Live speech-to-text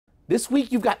This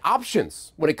week, you've got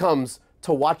options when it comes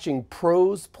to watching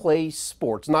pros play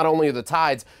sports. Not only are the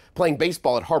Tides playing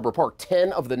baseball at Harbor Park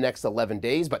 10 of the next 11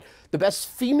 days, but the best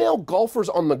female golfers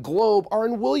on the globe are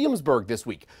in Williamsburg this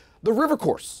week. The River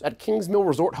Course at Kings Mill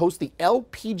Resort hosts the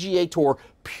LPGA Tour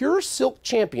Pure Silk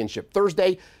Championship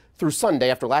Thursday through Sunday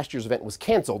after last year's event was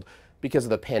canceled because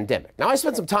of the pandemic. Now, I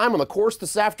spent some time on the course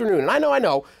this afternoon, and I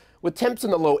know, with temps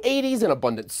in the low 80s and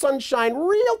abundant sunshine,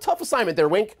 real tough assignment there,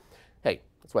 Wink. Hey,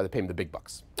 that's why they pay me the big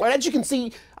bucks. All right, as you can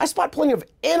see, I spot plenty of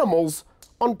animals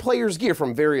on players' gear,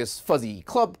 from various fuzzy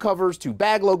club covers to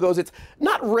bag logos. It's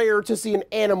not rare to see an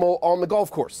animal on the golf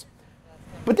course.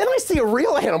 But then I see a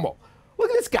real animal. Look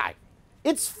at this guy.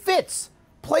 It's Fitz.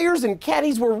 Players and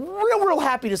caddies were real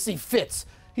happy to see Fitz.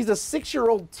 He's a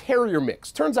 6-year-old terrier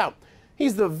mix. Turns out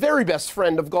he's the very best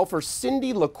friend of golfer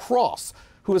Cindy Lacrosse,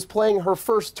 who is playing her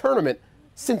first tournament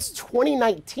since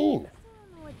 2019.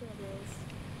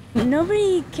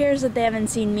 Nobody cares that they haven't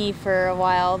seen me for a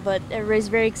while, but everybody's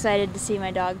very excited to see my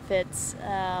dog Fitz.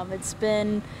 It's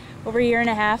been over a year and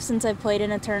a half since I've played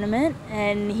in a tournament,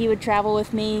 and he would travel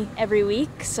with me every week,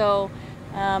 so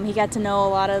he got to know a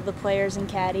lot of the players and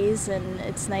caddies, and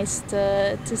it's nice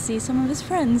to see some of his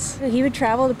friends. He would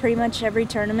travel to pretty much every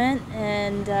tournament,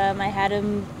 and I've had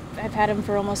him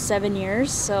for almost 7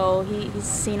 years, so he's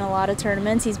seen a lot of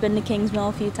tournaments. He's been to Kings Mill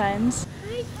a few times.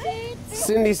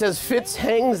 Cindy says Fitz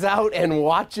hangs out and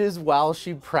watches while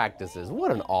she practices. What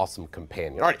an awesome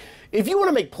companion. All right, if you want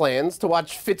to make plans to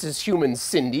watch Fitz's human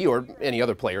Cindy or any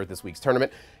other player at this week's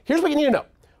tournament, here's what you need to know.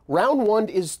 Round 1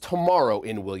 is tomorrow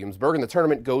in Williamsburg, and the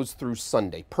tournament goes through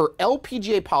Sunday. Per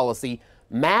LPGA policy,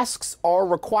 masks are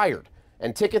required,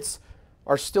 and tickets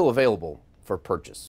are still available for purchase.